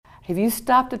Have you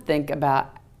stopped to think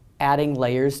about adding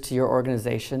layers to your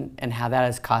organization and how that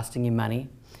is costing you money?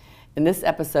 In this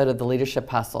episode of The Leadership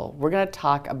Hustle, we're going to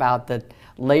talk about the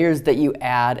layers that you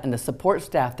add and the support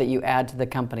staff that you add to the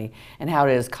company and how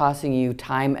it is costing you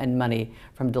time and money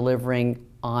from delivering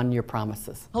on your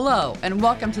promises. Hello, and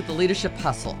welcome to The Leadership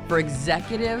Hustle for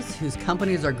executives whose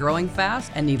companies are growing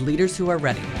fast and need leaders who are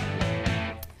ready.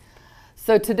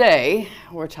 So today,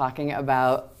 we're talking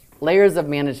about layers of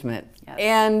management. Yes.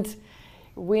 And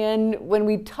when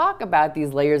we talk about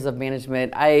these layers of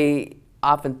management, I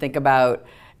often think about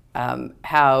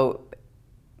how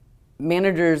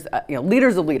managers,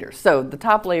 leaders of leaders, so the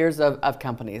top layers of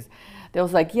companies, they'll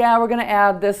say, yeah, we're going to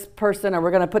add this person or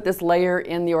we're going to put this layer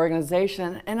in the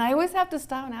organization. And I always have to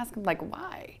stop and ask them,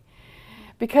 why?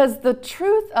 Because the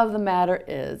truth of the matter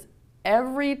is,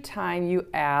 every time you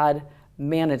add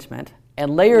management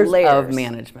and layers of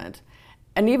management,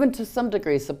 and even to some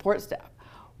degree support staff,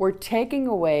 we're taking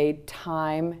away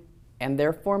time and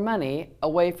therefore money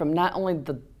away from not only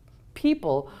the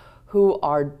people who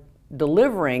are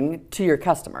delivering to your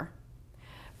customer,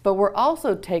 but we're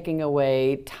also taking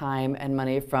away time and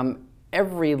money from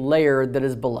every layer that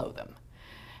is below them.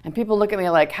 And people look at me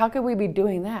like, how could we be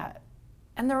doing that?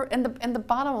 And the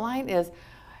bottom line is,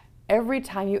 every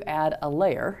time you add a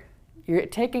layer, you're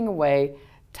taking away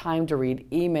time to read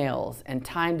emails and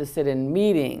time to sit in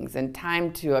meetings and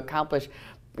time to accomplish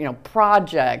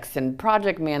projects and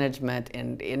project management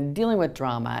and dealing with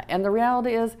drama. And the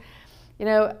reality is,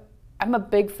 I'm a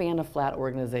big fan of flat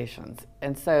organizations.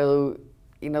 And so,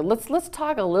 let's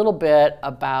talk a little bit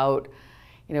about,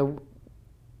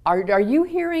 are you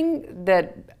hearing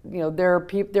that, there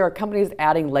are companies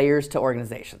adding layers to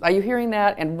organizations? Are you hearing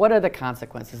that? And what are the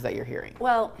consequences that you're hearing?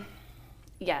 Well,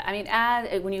 yeah, I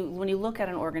mean, when you look at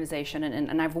an organization,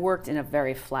 and I've worked in a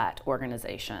very flat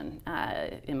organization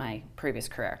in my previous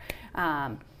career.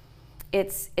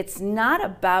 It's not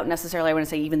about necessarily, I want to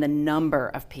say, even the number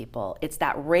of people. It's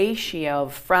that ratio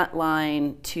of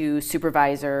frontline to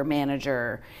supervisor,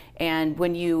 manager. And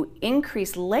when you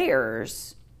increase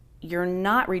layers, you're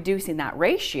not reducing that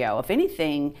ratio. If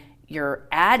anything, you're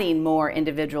adding more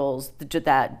individuals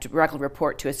that directly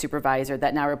report to a supervisor,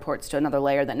 that now reports to another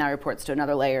layer, that now reports to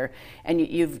another layer. And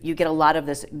you get a lot of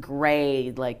this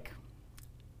gray,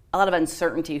 a lot of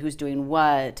uncertainty who's doing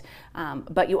what,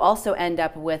 but you also end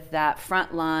up with that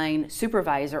frontline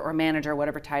supervisor or manager,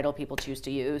 whatever title people choose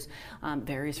to use,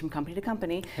 varies from company to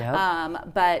company.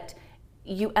 Yep. But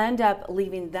you end up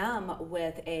leaving them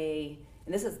with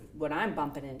and this is what I'm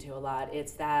bumping into a lot,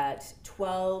 it's that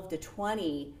 12 to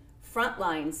 20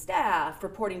 frontline staff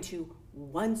reporting to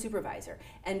one supervisor.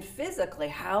 And physically,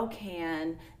 how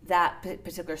can that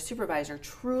particular supervisor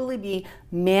truly be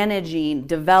managing,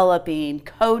 developing,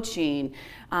 coaching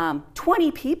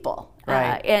 20 people?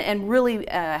 Right. And really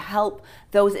help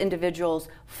those individuals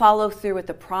follow through with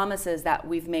the promises that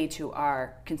we've made to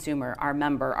our consumer, our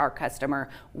member, our customer,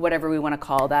 whatever we want to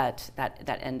call that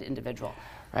end individual.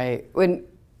 Right.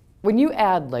 When you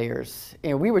add layers,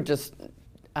 we were just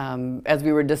as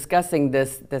we were discussing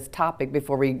this topic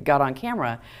before we got on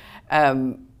camera,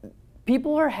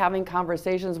 people are having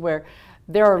conversations where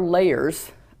there are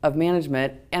layers of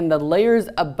management, and the layers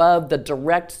above the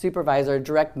direct supervisor,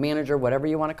 direct manager, whatever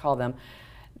you want to call them,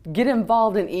 get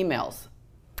involved in emails.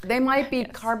 They might be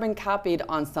carbon copied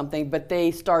on something, but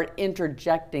they start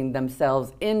interjecting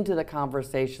themselves into the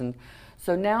conversation.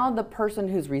 So now the person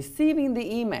who's receiving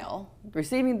the email,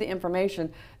 receiving the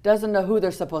information, doesn't know who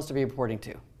they're supposed to be reporting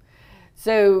to.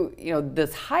 So,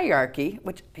 this hierarchy,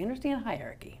 which I understand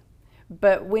hierarchy,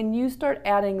 but when you start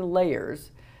adding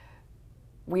layers,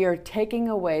 we are taking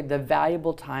away the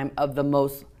valuable time of the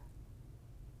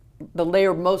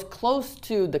layer most close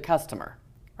to the customer,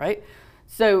 right?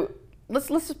 So let's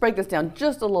just break this down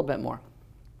just a little bit more.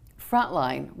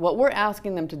 Frontline, what we're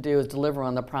asking them to do is deliver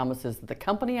on the promises that the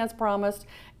company has promised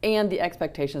and the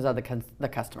expectations of the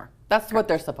customer. That's what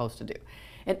they're supposed to do.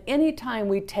 And anytime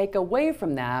we take away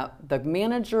from that, the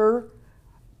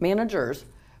managers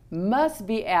must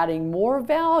be adding more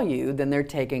value than they're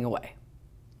taking away.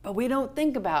 But we don't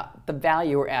think about the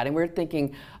value we're adding. We're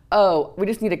thinking, oh, we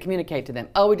just need to communicate to them.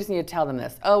 Oh, we just need to tell them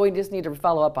this. Oh, we just need to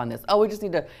follow up on this. Oh, we just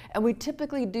need to, and we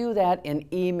typically do that in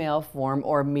email form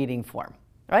or meeting form.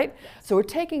 Right? Yes. So we're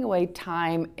taking away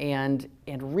time and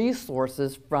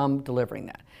resources from delivering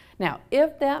that. Now,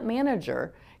 if that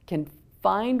manager can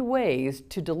find ways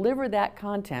to deliver that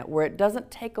content where it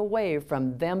doesn't take away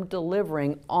from them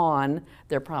delivering on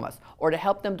their promise, or to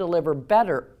help them deliver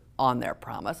better on their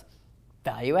promise,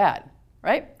 value add,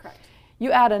 right? Correct.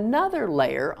 You add another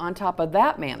layer on top of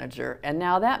that manager, and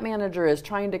now that manager is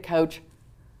trying to coach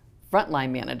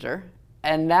frontline manager,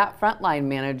 and that frontline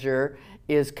manager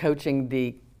is coaching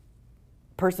the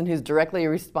person who's directly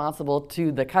responsible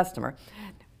to the customer.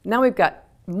 Now we've got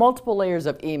multiple layers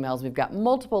of emails, we've got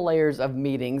multiple layers of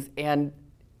meetings, and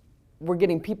we're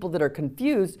getting people that are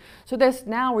confused. So this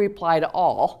now reply to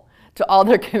all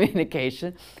their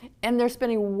communication, and they're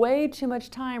spending way too much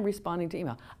time responding to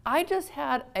email. I just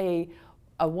had a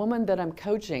woman that I'm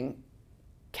coaching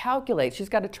calculate, she's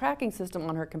got a tracking system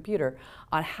on her computer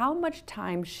on how much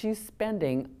time she's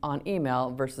spending on email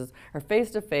versus her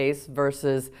face-to-face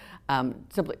versus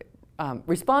simply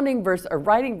responding versus, or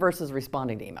writing versus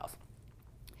responding to emails.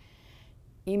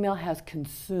 Email has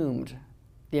consumed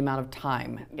the amount of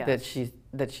time that she's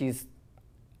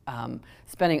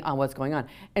spending on what's going on.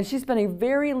 And she's spending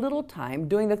very little time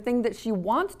doing the thing that she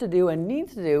wants to do and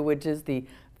needs to do, which is the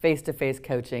face-to-face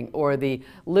coaching or the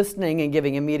listening and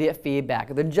giving immediate feedback,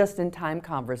 or the just-in-time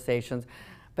conversations,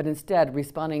 but instead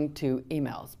responding to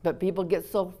emails. But people get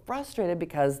so frustrated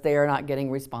because they are not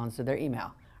getting response to their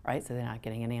email, right? So they're not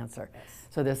getting an answer. Yes.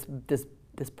 So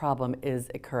this problem is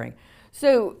occurring.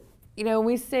 So, you know, when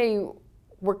we say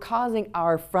we're causing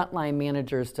our frontline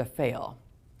managers to fail,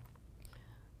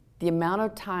 the amount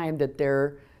of time that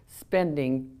they're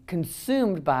spending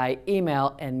consumed by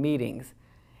email and meetings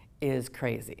is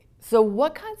crazy. So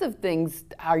what kinds of things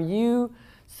are you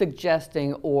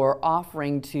suggesting or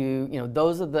offering to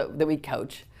those that we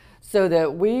coach so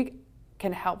that we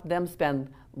can help them spend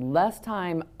less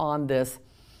time on this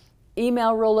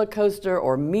email roller coaster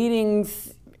or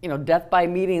meetings, death by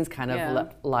meetings kind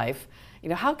of life?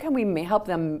 How can we help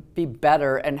them be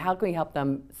better, and how can we help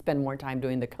them spend more time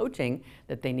doing the coaching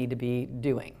that they need to be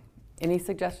doing? Any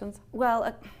suggestions?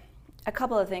 Well, a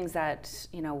couple of things that,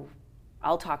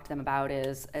 I'll talk to them about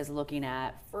is looking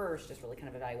at first, just really kind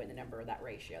of evaluating the number, that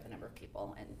ratio, the number of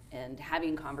people, and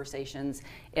having conversations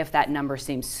if that number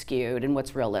seems skewed and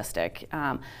what's realistic.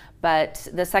 But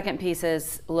the second piece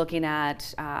is looking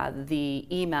at the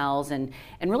emails and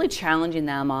really challenging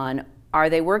them on, are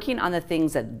they working on the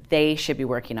things that they should be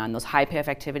working on, those high payoff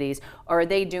activities, or are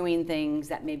they doing things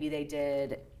that maybe they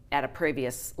did at a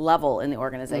previous level in the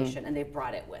organization and they've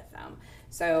brought it with them?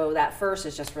 So that first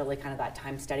is just really kind of that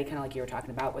time study, kind of like you were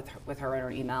talking about with her in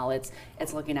her email. It's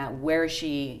looking at where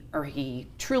she or he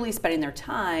truly spending their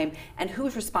time and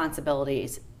whose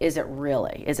responsibilities is it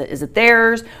really? Is it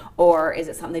theirs, or is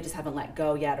it something they just haven't let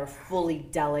go yet or fully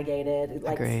delegated,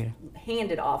 like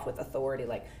handed off with authority,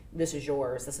 like this is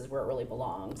yours, this is where it really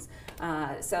belongs.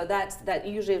 So that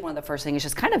usually is one of the first things, is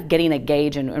just kind of getting a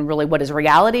gauge and really what is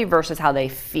reality versus how they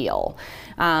feel.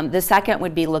 The second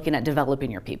would be looking at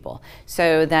developing your people.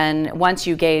 So then once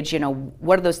you gauge,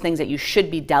 what are those things that you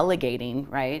should be delegating,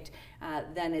 right?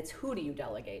 Then it's who do you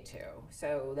delegate to?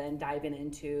 So then diving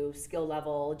into skill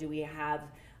level, do we have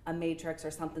a matrix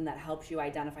or something that helps you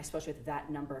identify, especially with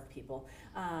that number of people,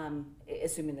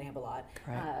 assuming they have a lot,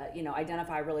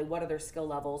 identify really what are their skill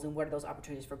levels and what are those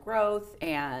opportunities for growth,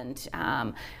 and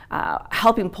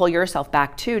helping pull yourself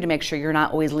back too to make sure you're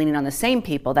not always leaning on the same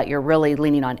people, that you're really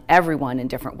leaning on everyone in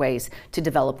different ways to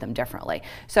develop them differently.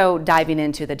 So diving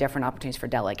into the different opportunities for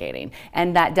delegating,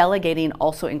 and that delegating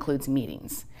also includes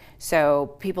meetings.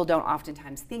 So people don't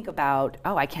oftentimes think about,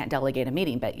 oh, I can't delegate a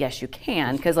meeting, but yes, you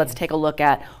can, because let's take a look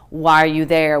at why are you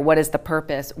there, what is the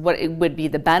purpose, what it would be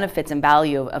the benefits and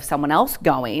value of someone else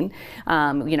going.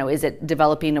 Is it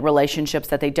developing relationships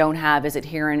that they don't have? Is it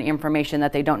hearing information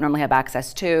that they don't normally have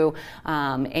access to?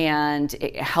 And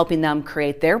helping them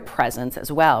create their presence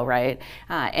as well, right?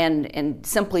 And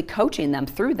simply coaching them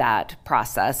through that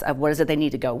process of what is it they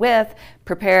need to go with,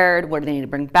 prepared, what do they need to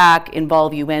bring back,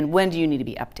 involve you in, when do you need to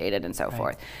be updated, and so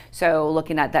forth. So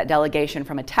looking at that delegation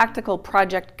from a tactical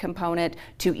project component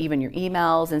to even your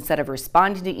emails, instead of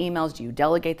responding to emails, do you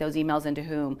delegate those emails into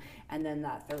whom? And then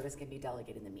that third is going to be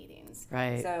delegating the meetings.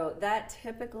 Right. So that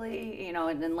typically,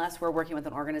 unless we're working with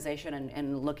an organization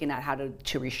and looking at how to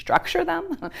restructure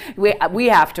them, we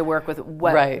have to work with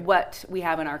what we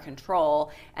have in our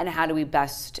control and how do we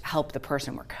best help the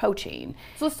person we're coaching.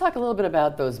 So let's talk a little bit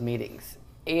about those meetings.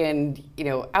 And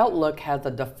Outlook has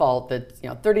a default that's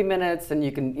 30 minutes, and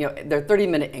you can they're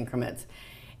 30-minute increments.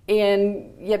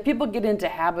 And yet people get into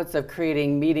habits of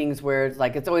creating meetings where it's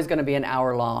like it's always going to be an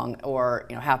hour long or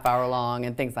half hour long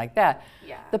and things like that.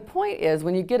 Yeah. The point is,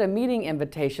 when you get a meeting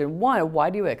invitation, one, why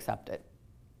do you accept it?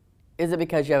 Is it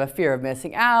because you have a fear of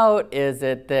missing out? Is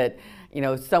it that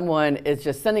someone is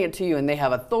just sending it to you and they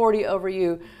have authority over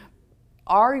you?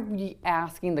 are we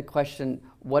asking the question,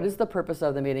 what is the purpose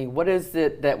of the meeting? What is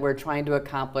it that we're trying to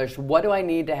accomplish? What do I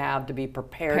need to have to be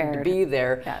prepared to be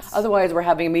there? Yes. Otherwise, we're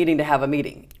having a meeting to have a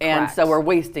meeting. And Correct. so we're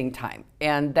wasting time.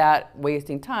 And that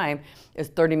wasting time is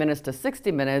 30 minutes to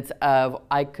 60 minutes of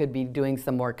I could be doing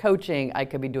some more coaching, I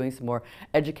could be doing some more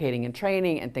educating and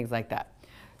training and things like that.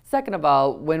 Second of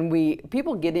all, when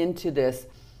people get into this,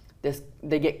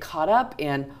 they get caught up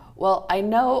in, well, I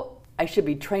know I should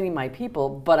be training my people,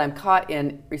 but I'm caught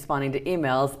in responding to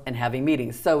emails and having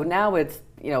meetings. So now it's,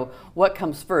 what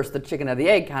comes first, the chicken or the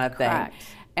egg kind of thing. Correct.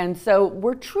 And so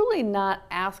we're truly not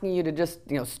asking you to just,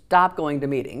 stop going to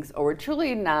meetings, or we're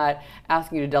truly not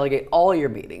asking you to delegate all your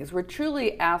meetings. We're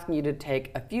truly asking you to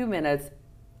take a few minutes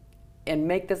and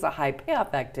make this a high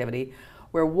payoff activity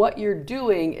where what you're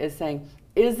doing is saying,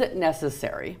 is it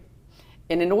necessary?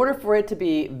 And in order for it to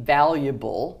be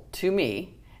valuable to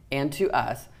me and to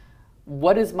us,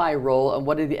 what is my role and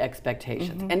what are the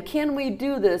expectations? And can we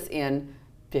do this in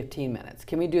 15 minutes?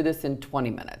 Can we do this in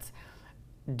 20 minutes?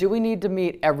 Do we need to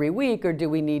meet every week, or do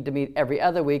we need to meet every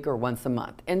other week or once a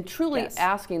month? And truly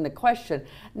asking the question,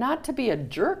 not to be a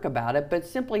jerk about it, but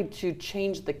simply to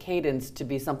change the cadence to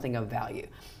be something of value.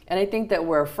 And I think that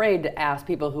we're afraid to ask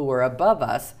people who are above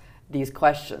us these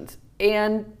questions.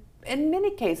 And in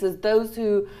many cases, those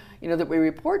who, that we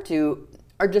report to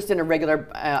are just in a regular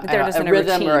They're just in a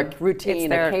rhythm or a routine. routine, It's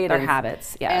their cadence.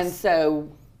 habits, yes. And so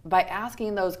by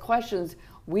asking those questions,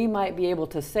 we might be able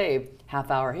to save half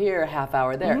hour here, half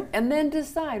hour there, and then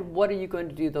decide what are you going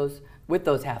to do with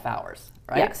those half hours,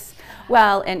 right? Yes.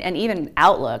 Well, and even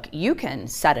Outlook, you can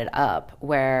set it up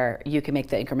where you can make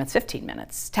the increments 15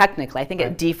 minutes. Technically, I think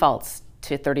it defaults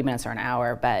to 30 minutes or an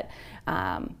hour, but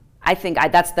I think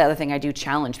that's the other thing I do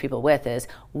challenge people with is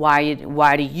why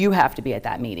do you have to be at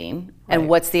that meeting, and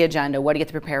what's the agenda? What do you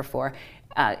get to prepare for?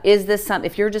 Is this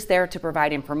if you're just there to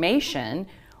provide information?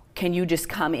 Can you just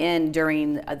come in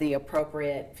during the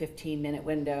appropriate 15-minute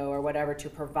window or whatever to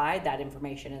provide that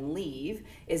information and leave?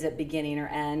 Is it beginning or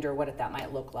end, or what that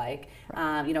might look like?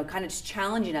 Kind of just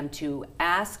challenging them to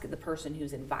ask the person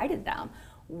who's invited them,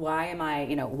 why am I,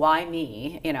 why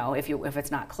me? If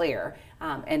it's not clear,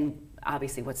 and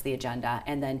obviously what's the agenda,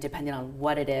 and then depending on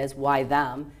what it is, why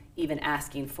them? Even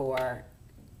asking for,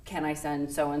 can I send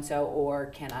so and so, or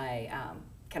can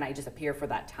I just appear for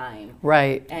that time?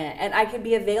 Right. And I can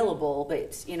be available,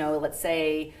 but let's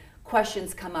say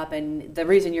questions come up, and the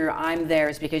reason I'm there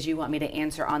is because you want me to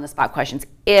answer on the spot questions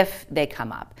if they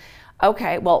come up.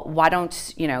 Okay, well, why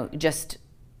don't just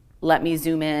let me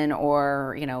zoom in,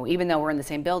 or even though we're in the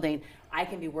same building, I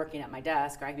can be working at my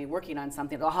desk, or I can be working on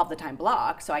something. I'll have the time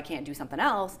blocked, so I can't do something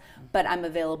else, but I'm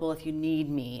available if you need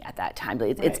me at that time.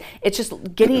 It's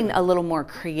just getting a little more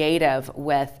creative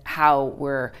with how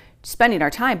we're spending our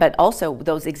time, but also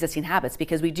those existing habits,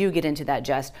 because we do get into that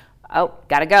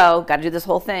gotta do this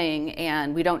whole thing,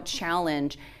 and we don't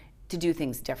challenge to do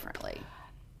things differently.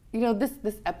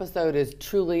 This episode is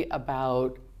truly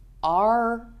about,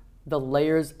 are the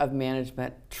layers of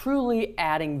management truly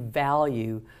adding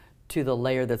value to the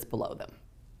layer that's below them?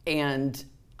 And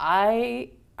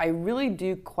I really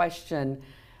do question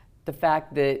the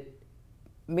fact that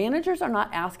managers are not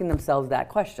asking themselves that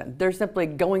question. They're simply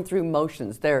going through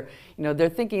motions. They're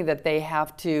thinking that they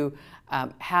have to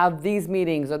have these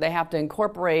meetings, or they have to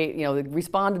incorporate,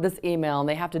 respond to this email, and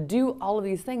they have to do all of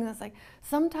these things. It's like,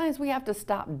 sometimes we have to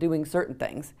stop doing certain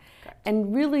things. Correct.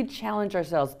 And really challenge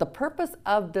ourselves. The purpose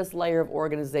of this layer of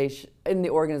organization in the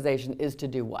organization is to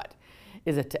do what?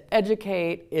 Is it to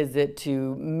educate? Is it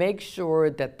to make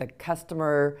sure that the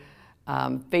customer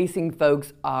facing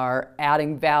folks are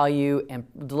adding value and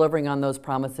delivering on those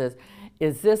promises?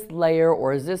 Is this layer,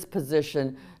 or is this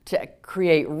position to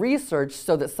create research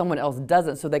so that someone else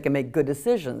doesn't, so they can make good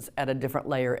decisions at a different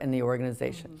layer in the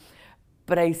organization?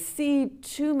 But I see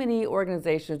too many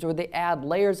organizations where they add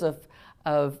layers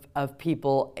of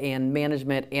people and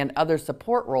management and other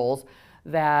support roles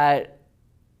that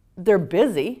they're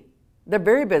busy. They're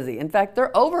very busy. In fact,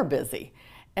 they're over busy.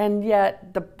 And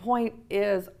yet the point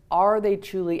is, are they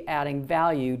truly adding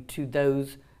value to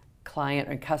those client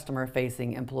and customer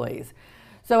facing employees?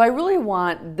 So I really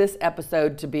want this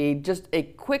episode to be just a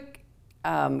quick,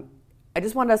 I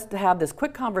just want us to have this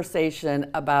quick conversation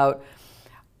about,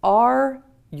 are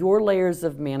your layers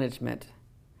of management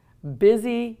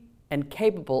busy and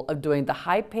capable of doing the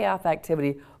high payoff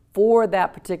activity for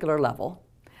that particular level?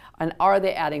 And are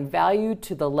they adding value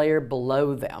to the layer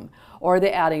below them? Or are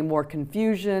they adding more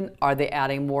confusion? Are they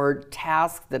adding more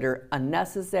tasks that are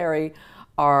unnecessary?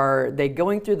 Are they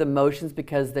going through the motions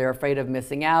because they're afraid of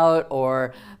missing out,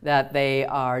 or that they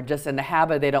are just in the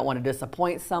habit, they don't want to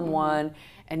disappoint someone?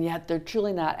 and yet they're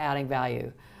truly not adding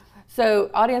value.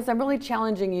 So, audience, I'm really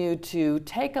challenging you to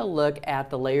take a look at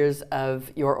the layers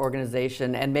of your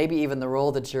organization and maybe even the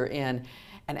role that you're in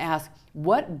and ask,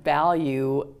 what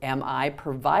value am I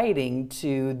providing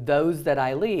to those that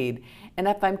I lead? And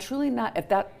if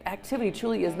that activity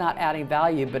truly is not adding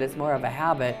value, but it's more of a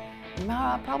habit,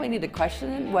 I probably need to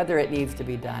question whether it needs to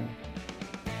be done.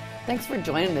 Thanks for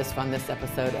joining us on this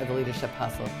episode of The Leadership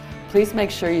Hustle. Please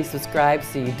make sure you subscribe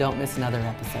so you don't miss another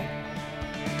episode.